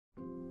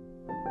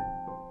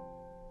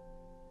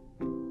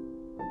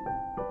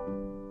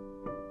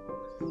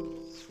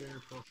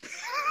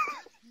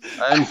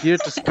I'm here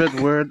to spread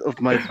word of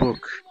my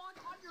book.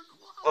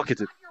 Look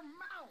at it.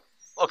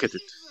 Look at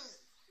it.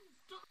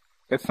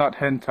 It's not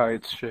hentai,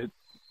 it's shit.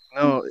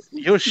 No,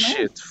 you're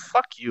shit.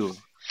 Fuck you.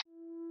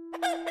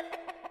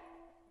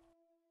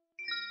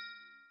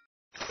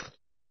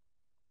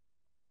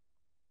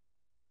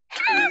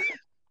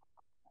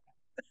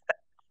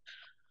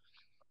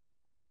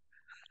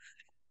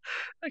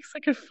 Looks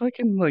like a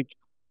fucking, like,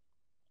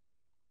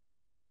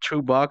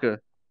 Chewbacca.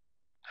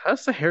 How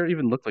does the hair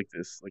even look like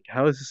this? Like,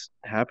 how is this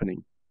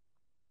happening?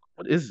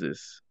 What is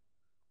this?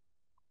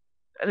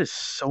 That is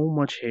so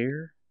much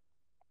hair.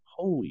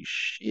 Holy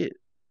shit.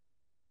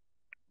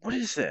 What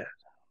is that?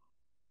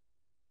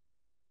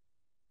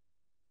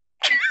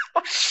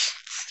 Oh shit.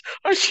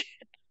 Oh shit.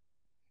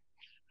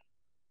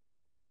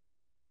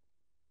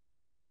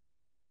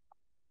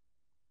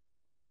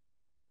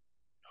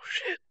 Oh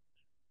shit.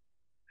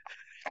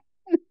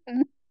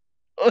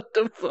 What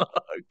the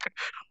fuck?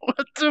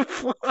 What the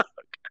fuck?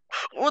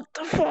 What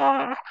the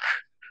fuck?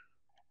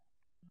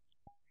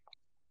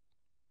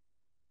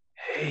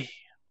 Hey.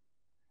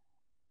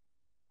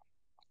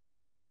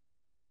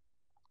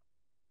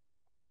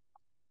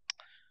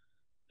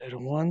 There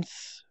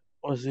once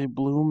was a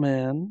blue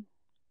man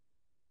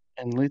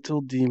and little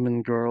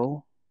demon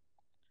girl.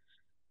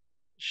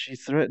 She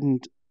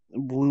threatened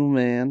blue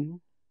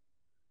man,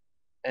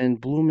 and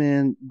blue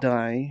man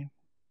died.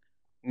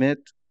 Met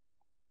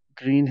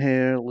green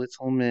hair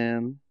little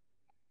man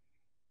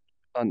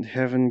on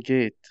heaven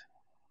gate.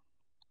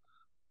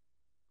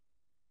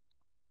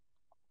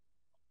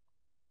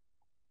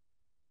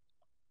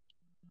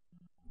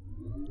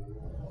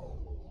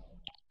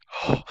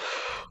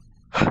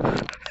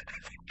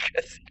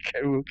 I think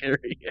I will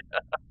carry up.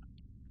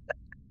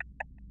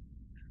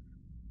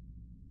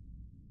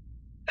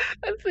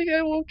 I think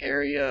I will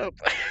carry up.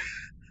 I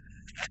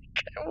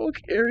think I will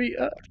carry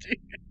up, dude.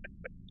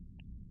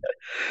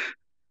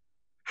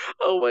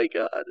 Oh my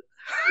god.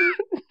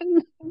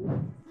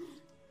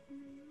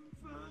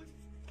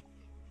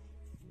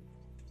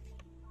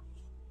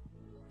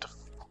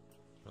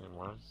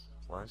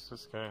 Why does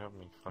this guy have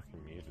me fucking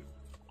muted?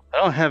 I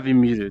don't have you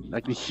muted. I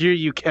can hear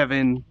you,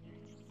 Kevin.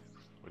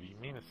 What do you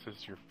mean it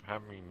says you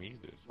have me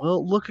muted?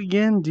 Well, look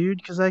again, dude,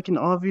 because I can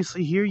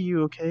obviously hear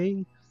you,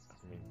 okay?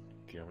 I mean,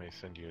 do you want me to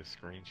send you a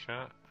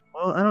screenshot?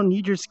 Well, I don't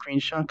need your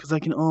screenshot because I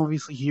can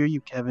obviously hear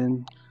you,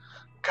 Kevin.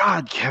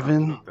 God,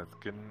 Kevin. That's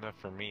good enough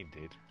for me,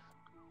 dude.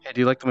 Hey, do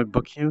you like my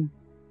book, Hugh?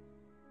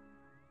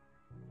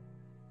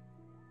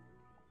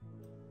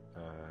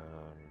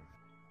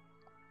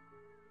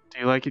 Do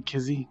you like it,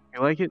 Kizzy?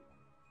 You like it?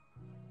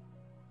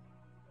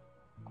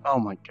 Oh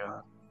my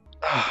god.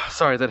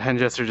 Sorry, that hand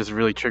gesture just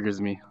really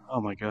triggers me.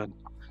 Oh my god.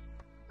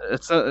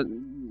 It's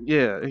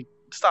yeah.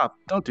 Stop!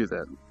 Don't do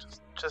that.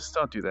 Just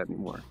don't do that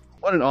anymore.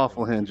 What an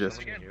awful hand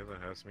gesture. Here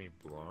that has me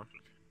blocked.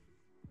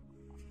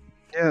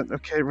 Yeah.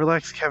 Okay.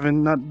 Relax,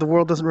 Kevin. Not the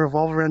world doesn't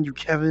revolve around you,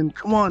 Kevin.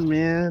 Come on,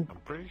 man. I'm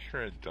pretty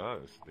sure it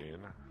does, dude.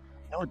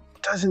 No, it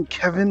doesn't,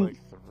 Kevin. Like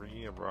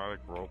 3 erotic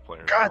role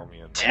players. God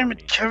damn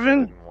it,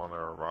 Kevin! I didn't want to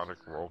erotic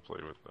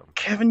roleplay with them.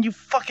 Kevin, you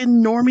fucking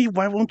normie.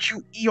 Why won't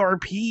you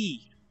ERP?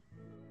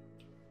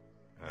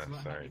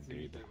 Sorry,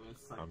 dude.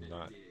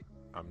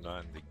 I'm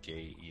not in the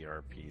gay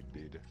ERP,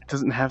 dude. It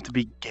doesn't have to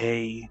be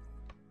gay.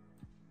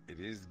 It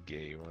is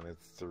gay when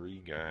it's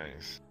 3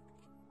 guys.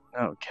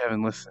 No,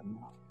 Kevin, listen.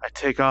 I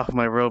take off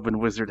my robe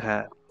and wizard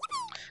hat.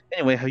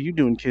 Anyway, how you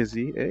doing,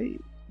 Kizzy? Hey,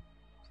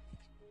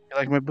 you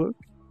like my book?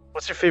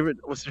 What's your favorite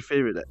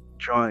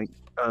drawing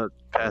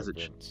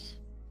passage? PapaVince.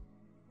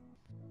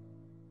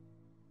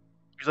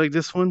 You like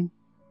this one?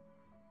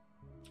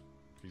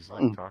 He's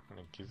like talking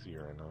to Kizzy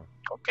right now.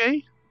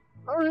 Okay,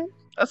 all right.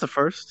 That's a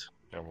first.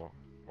 Yeah, well,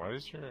 why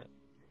does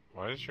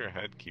your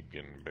head keep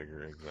getting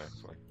bigger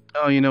exactly?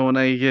 Oh, you know, when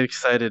I get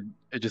excited,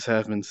 it just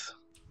happens.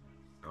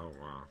 Oh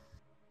wow.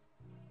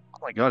 Oh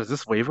my god, is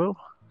this Wavo?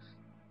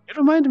 It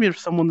reminded me of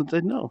someone that I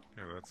know.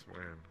 Yeah, that's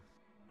weird.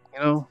 You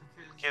know,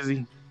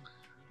 Kizzy.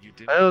 You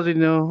did. I already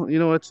know. You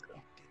know what?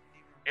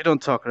 You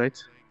don't talk,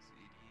 right?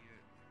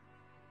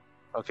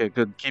 Okay,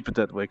 good. Keep it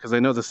that way, because I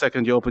know the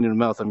second you open your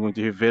mouth, I'm going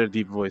to hear a very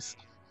deep voice.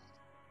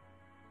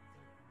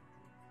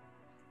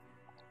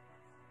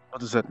 What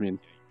does that mean?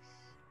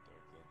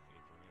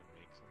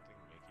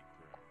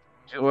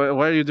 Why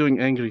are you doing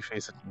angry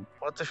face at me?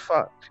 What the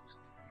fuck?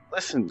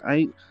 Listen,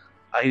 I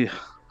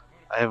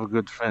have a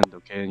good friend,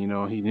 okay? And you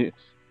know, he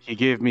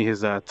gave me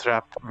his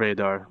trap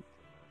radar,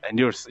 and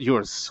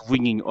you're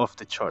swinging off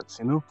the charts,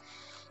 you know?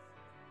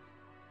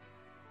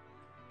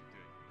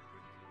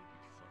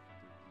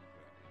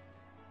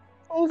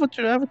 Oh, but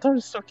your avatar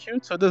is so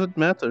cute, so it doesn't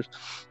matter.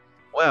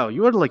 Wow,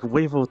 you are like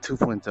Wavo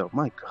 2.0.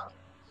 My god,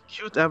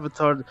 cute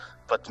avatar,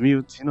 but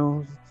mute. You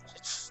know,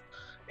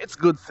 it's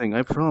good thing.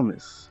 I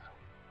promise.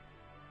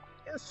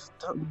 Yes,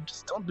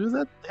 just don't do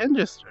that hand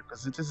gesture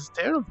because it is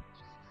terrible.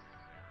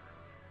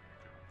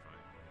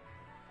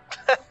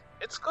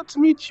 It's good to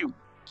meet you,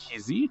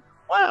 Kizzy.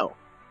 Wow.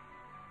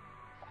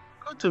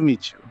 Good to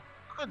meet you.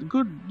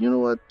 Good. You know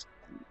what?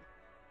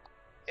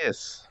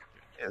 Yes,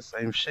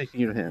 I am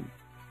shaking your hand.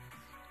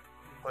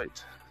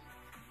 Wait.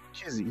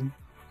 Kizzy, can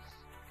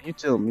you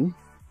tell me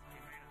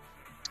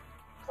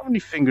how many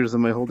fingers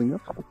am I holding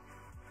up?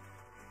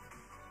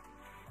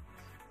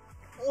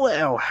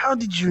 Well, how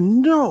did you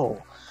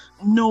know?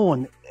 No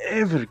one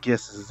ever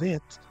guesses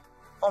that.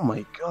 Oh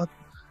my god.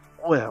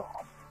 Well,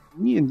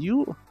 me and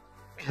you,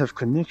 we have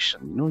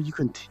connection. You know, you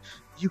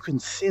can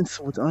sense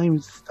what I'm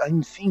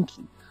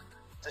thinking.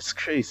 That's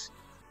crazy.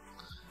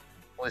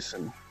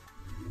 Listen,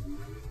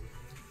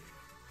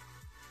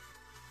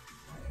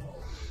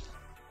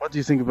 what do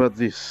you think about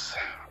this?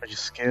 Are you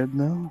scared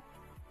now?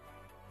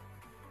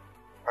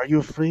 Are you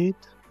afraid?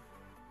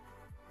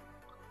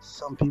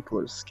 Some people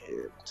are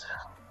scared.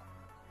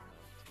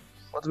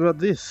 What about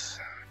this?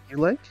 You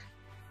like?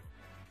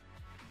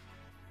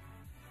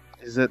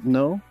 Is that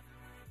no?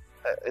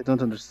 I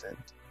don't understand.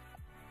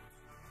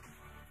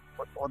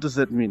 What does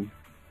that mean?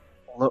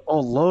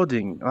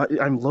 Loading.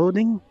 I'm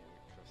loading?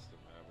 Custom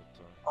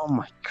avatar. Oh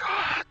my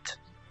god.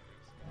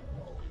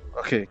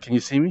 Okay, can you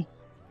see me?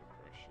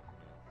 Refresh it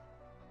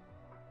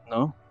now.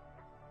 No?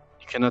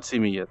 You cannot see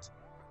me yet.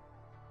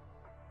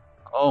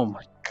 Oh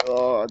my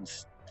god.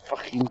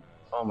 Fucking.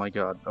 Oh my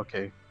god.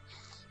 Okay.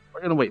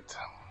 We're gonna wait.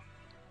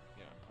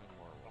 Yeah, play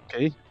more one.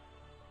 Okay?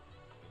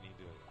 I need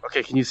to.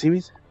 Okay, can you see me?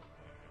 No,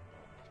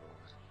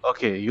 totally.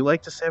 Okay, you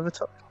like this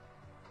avatar?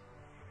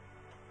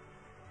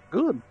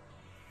 Good.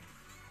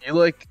 You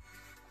like.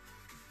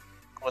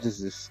 What is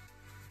this?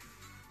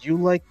 You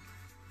like.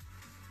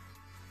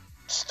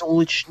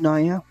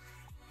 Stolichnaya?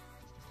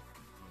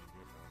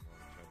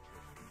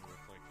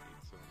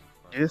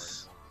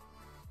 Yes?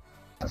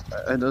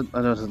 I don't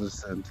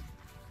understand.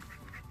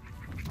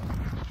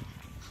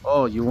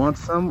 Oh, you want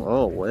some?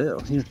 Oh well,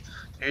 here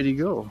you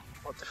go.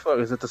 What the fuck?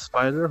 Is that the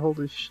spider?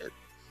 Holy shit.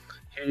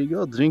 Here you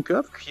go, drink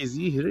up,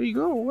 Kizzy, here you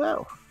go,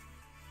 wow.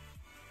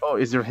 Oh,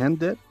 is your hand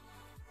dead?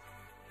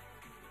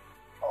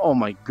 Oh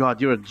my god,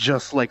 you're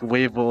just like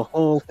Wavo,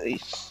 holy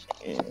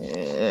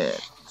shit.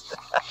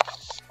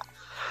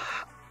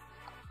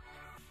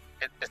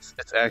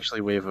 It's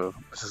actually Wavo.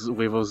 This is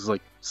Wavo's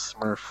like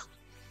Smurf.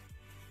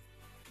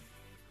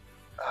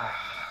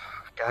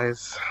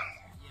 Guys,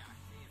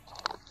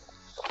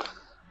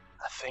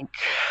 I think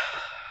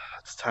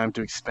it's time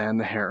to expand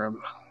the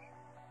harem.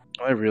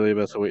 Am I really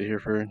about to wait here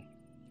for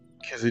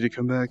Kizzy to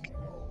come back?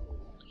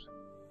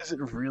 Is it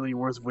really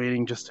worth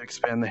waiting just to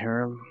expand the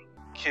harem?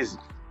 Kizzy,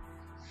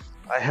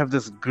 I have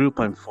this group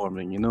I'm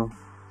forming, you know?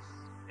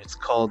 It's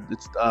called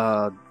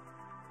uh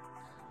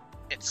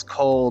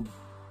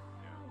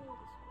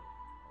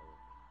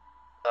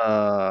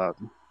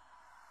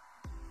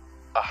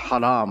a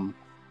haram.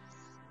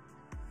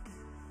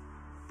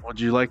 Would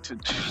you like to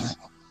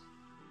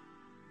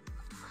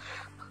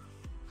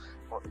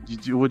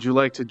would you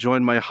like to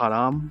join my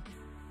haram?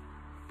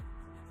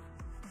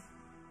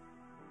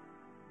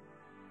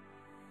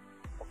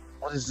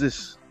 What is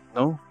this?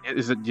 No?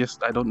 Is it yes?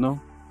 I don't know.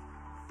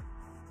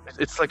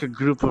 It's like a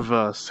group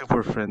of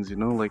super friends, you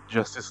know, like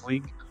Justice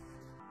League.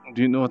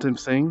 Do you know what I'm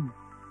saying?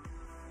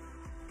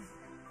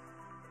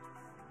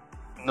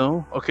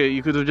 No? Okay,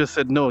 you could have just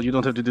said no, you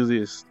don't have to do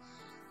this.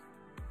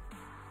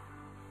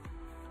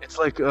 It's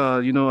like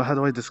you know, how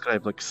do I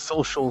describe like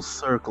social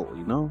circle,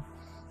 you know?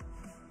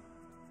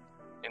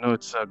 You know,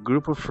 it's a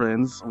group of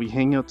friends, we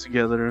hang out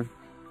together,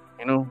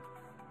 you know?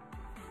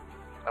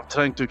 I'm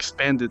trying to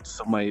expand it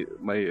so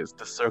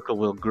the circle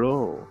will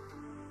grow.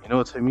 You know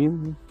what I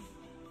mean?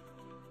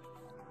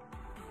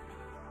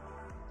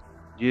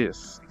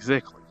 Yes,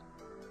 exactly.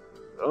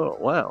 Oh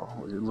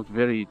wow, you look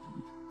very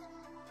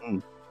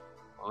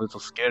a little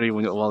scary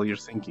while you're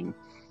thinking.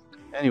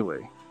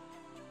 Anyway,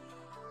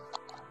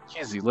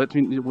 Kizzy, would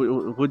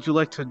you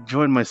like to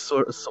join my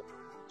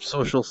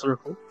social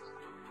circle?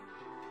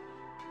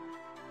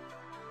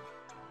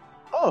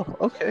 Oh,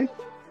 okay.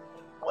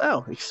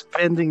 Wow,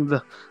 expanding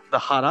the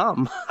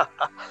haram.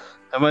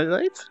 Am I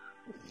right?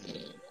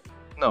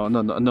 No.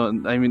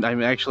 I mean,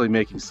 I'm actually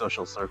making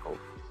social circle.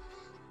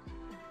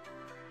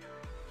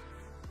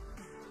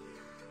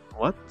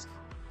 What?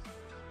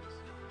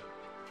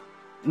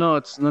 No,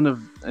 it's none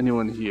of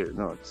anyone here.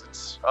 No,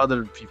 it's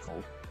other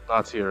people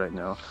not here right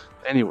now.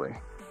 Anyway,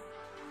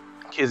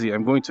 Kizzy,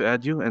 I'm going to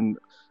add you, and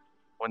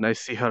when I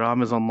see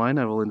Haram is online,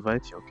 I will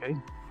invite you. Okay?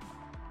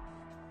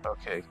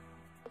 Okay.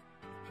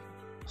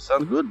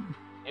 Sound good?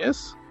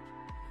 Yes.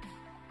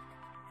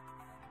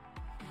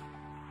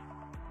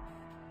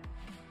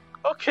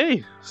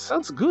 Okay,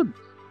 sounds good.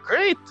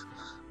 Great.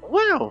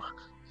 Wow.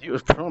 You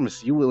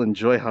promise you will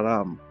enjoy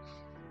Haram.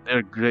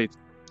 They're great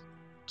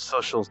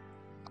social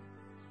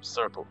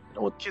circle. You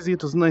know what, Kizzy?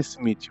 It was nice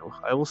to meet you.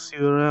 I will see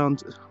you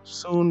around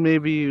soon,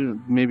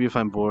 maybe if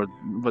I'm bored.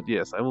 But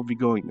yes, I will be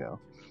going now.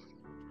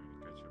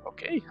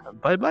 Okay,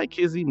 bye bye,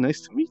 Kizzy.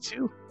 Nice to meet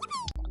you.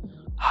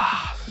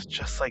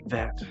 Just like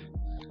that.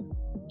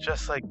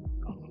 Just like.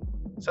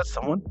 Is that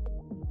someone?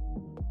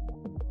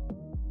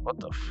 What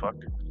the fuck?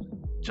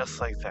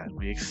 Just like that,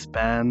 we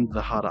expand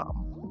the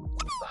haram.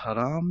 The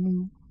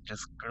haram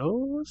just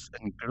grows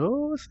and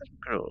grows and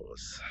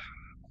grows.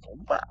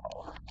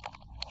 Wow.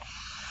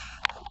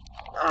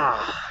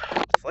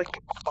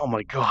 like, oh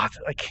my god,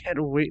 I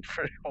can't wait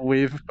for a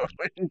wave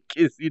and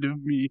kissing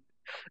of me.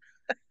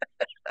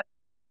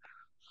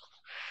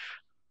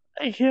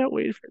 I can't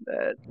wait for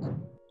that.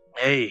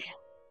 Hey,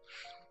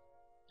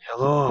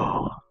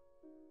 hello.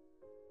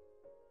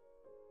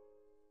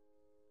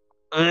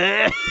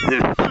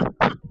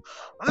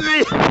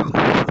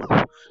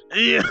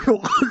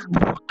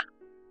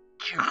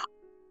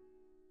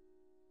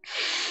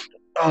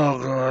 Oh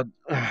god.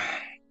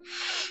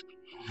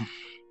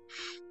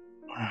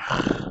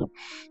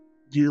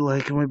 Do you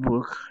like my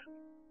book?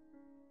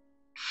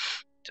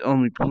 Tell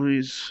me,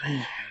 please.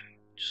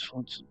 Just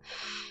want to.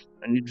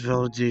 I need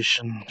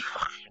validation.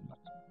 Fuck, I'm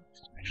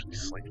actually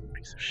sleeping,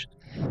 piece of shit.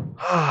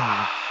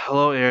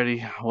 Hello,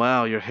 Erdy.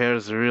 Wow, your hair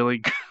is really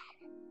good.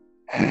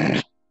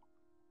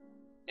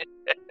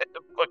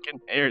 The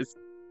fucking hair is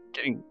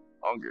getting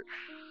longer.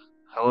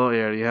 Hello,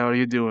 Erdy. How are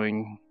you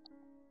doing?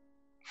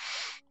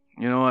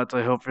 You know what?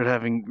 I hope you're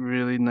having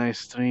really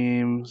nice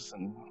dreams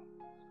and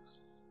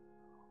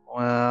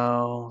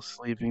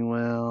sleeping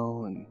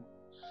well, and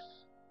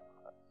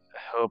I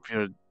hope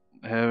you're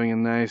having a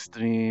nice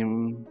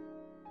dream.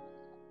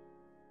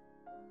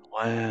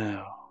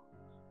 Wow.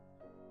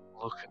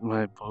 Look at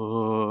my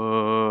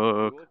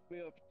book. You woke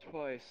me up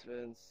twice,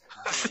 Vince.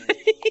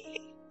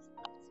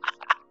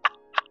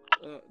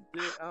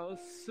 Dude, I was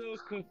so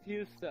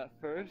confused at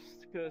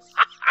first, because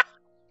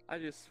I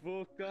just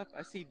woke up,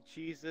 I see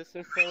Jesus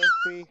in front of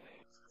me,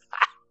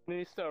 and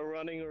he started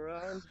running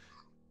around,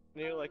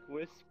 and he like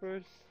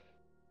whispers.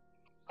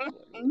 Like,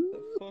 what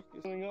the fuck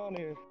is going on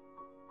here?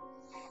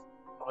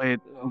 Wait,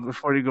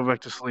 before you go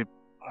back to sleep,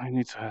 I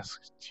need to ask,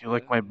 do you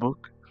like my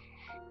book?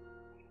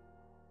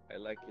 I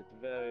like it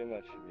very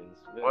much,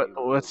 Vince.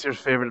 What's your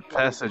favorite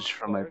passage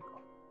from my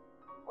book?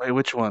 Wait,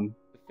 which one?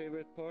 The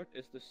favorite part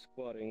is the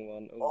squatting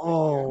one over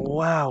Oh, here.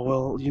 wow,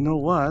 well, you know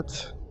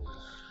what?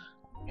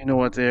 You know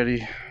what,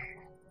 Eddie?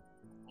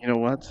 You know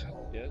what?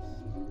 Yes?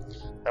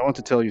 I want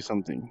to tell you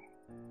something.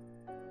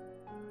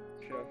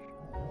 Sure.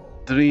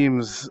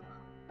 Dreams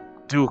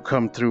do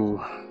come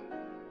true.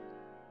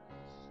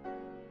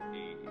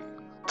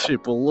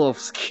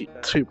 Tripolovsky,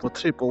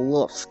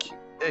 Tripolovsky,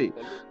 hey,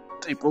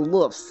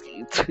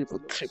 Tripolovsky,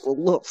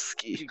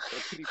 Tripolovsky.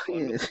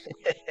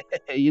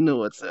 You know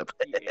what's up.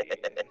 Yeah,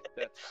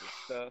 that's the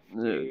stuff.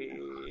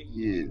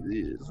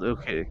 Yes,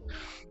 okay.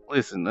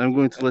 Listen, I'm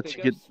going to let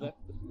you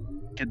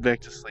get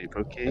back to sleep,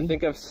 okay? I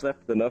think I've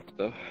slept enough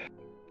though.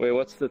 Wait,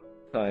 what's the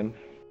time?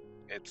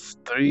 It's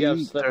Yeah,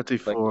 I've slept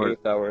 3:34. like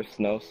 8 hours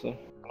now, so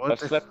I've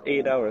slept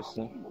 8 hours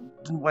now.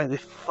 Then why the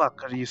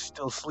fuck are you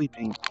still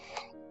sleeping?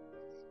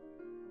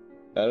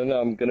 I don't know,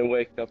 I'm gonna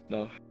wake up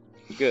now.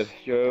 Good,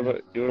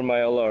 you're my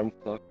alarm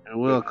clock. You're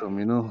welcome,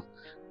 you know.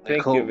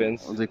 Thank you,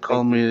 Vince. They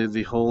call me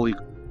the holy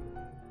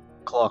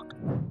clock.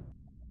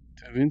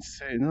 Did Vince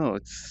say no?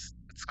 It's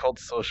called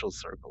social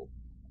circle.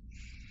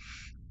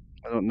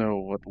 I don't know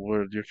what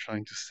word you're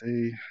trying to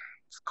say.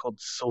 It's called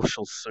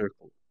social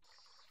circle.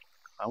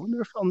 I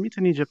wonder if I'll meet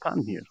any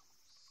Japan here.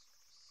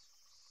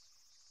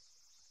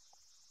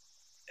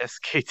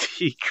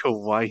 SKT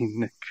Kawaii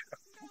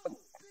Neko.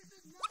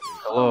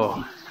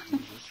 Hello.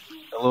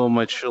 Hello,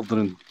 my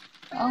children.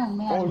 Oh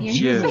man,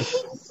 Yes.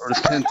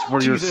 Repent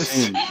for your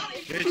sin.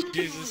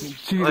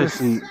 Jesus.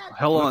 Listen,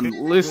 hold on,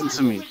 listen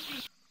to me.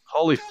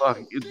 Holy fuck.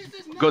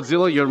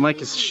 Godzilla, your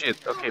mic is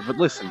shit. Okay, but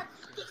listen.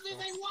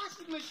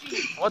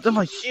 What am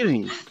I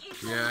hearing?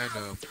 Yeah, I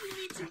know.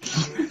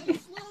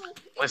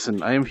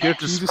 Listen, I am here to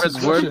Jesus spread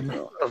is word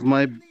Russian. of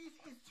my...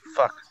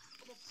 Fuck.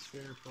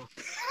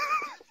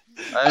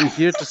 I am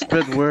here to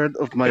spread word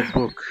of my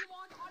book.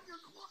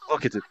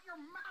 Look at it.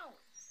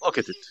 Look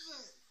at it.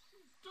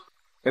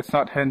 It's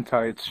not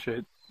hentai, it's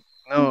shit.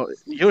 No,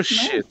 you're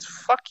shit.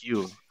 Fuck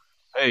you.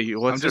 Hey,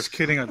 what's I'm just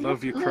kidding, I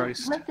love you,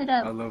 Christ. Lift it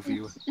up. I love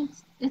you.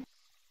 It's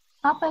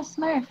Papa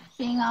Smurf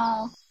being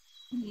all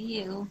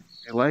you.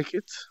 You like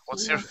it?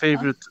 What's your Yeah.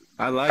 favorite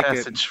I like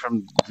passage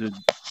from the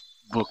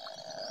book?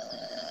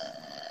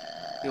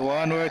 it. The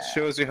one where it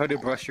shows you how to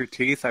brush your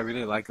teeth, I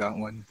really like that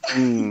one.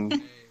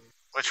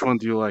 Which one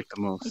do you like the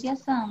I most?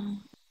 guess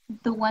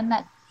the one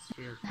that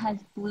has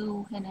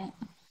blue in it.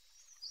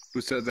 Who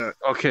said that?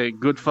 Okay,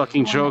 good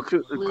fucking joke.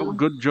 Blue.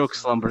 Good joke,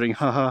 slumbering.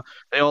 Haha.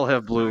 They all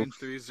have blue.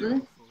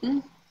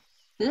 930.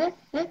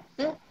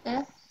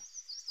 The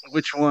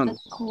Which one?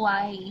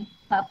 kawaii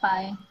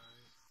Popeye. I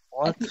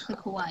What? picked the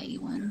kawaii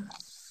one.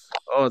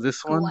 Oh,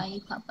 this one?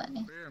 Kawaii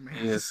Popeye. Bear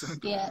man. Yes.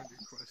 Yeah.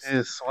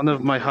 Yes, one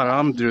of my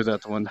haram drew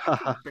that one.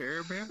 Haha.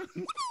 Bear man?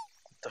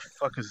 What the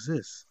fuck is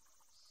this?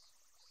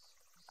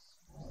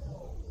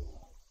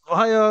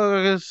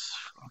 Virus.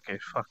 Okay,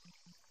 fuck.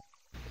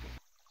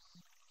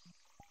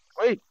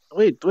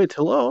 Wait,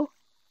 hello?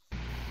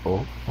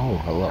 Oh,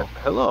 hello.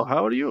 Hello,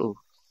 how are you?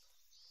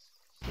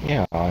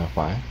 Yeah, I'm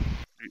fine.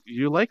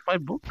 You like my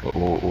book?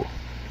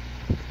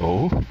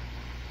 Oh?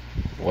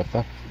 What's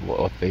up?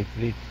 What date,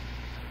 please?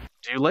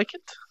 Do you like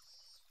it?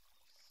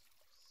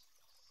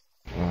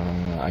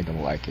 I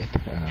don't like it.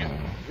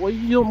 Why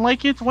you don't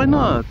like it? Why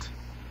not?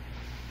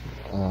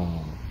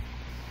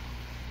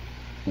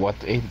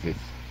 What is this?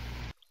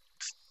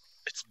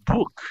 It's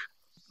Book.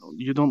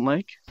 You don't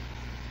like?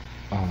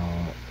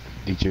 Uh,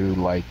 did you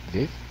like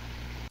this?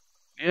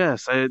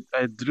 Yes, I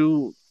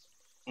drew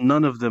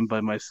none of them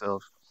by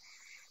myself.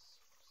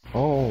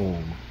 Oh,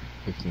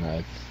 it's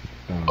nice.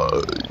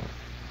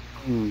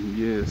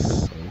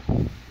 Yes.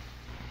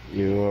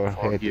 Your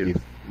head Forgive.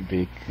 is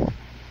big.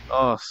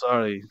 Oh,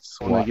 sorry.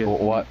 It's when I get.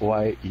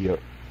 Why your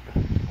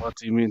What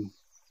do you mean?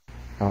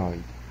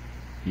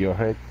 your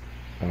head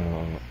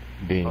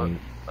being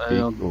I big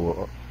don't.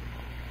 or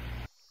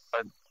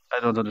I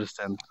don't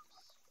understand.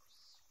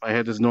 My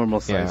head is normal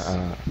size.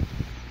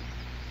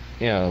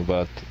 yeah,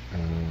 but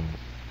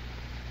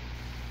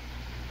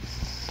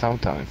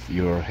sometimes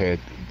your head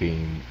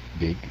being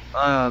big.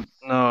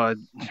 No,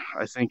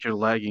 I think you're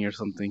lagging or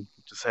something.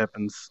 It just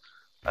happens.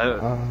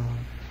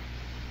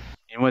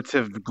 You might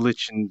have a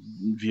glitch in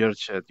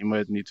VRChat. You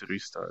might need to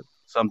restart.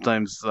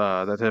 Sometimes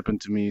that happened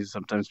to me.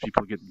 Sometimes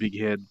people get big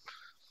head.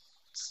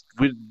 It's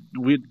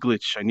weird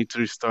glitch. I need to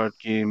restart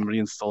game,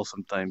 reinstall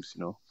sometimes.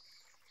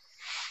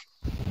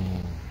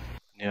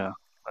 Yeah,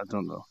 I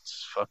don't know.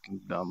 It's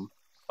fucking dumb.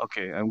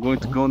 Okay, I'm going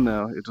to go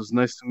now. It was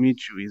nice to meet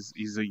you,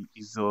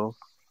 Izo.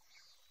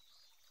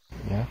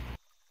 Yeah.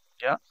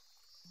 Yeah.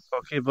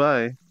 Okay,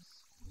 bye.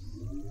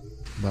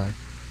 Bye.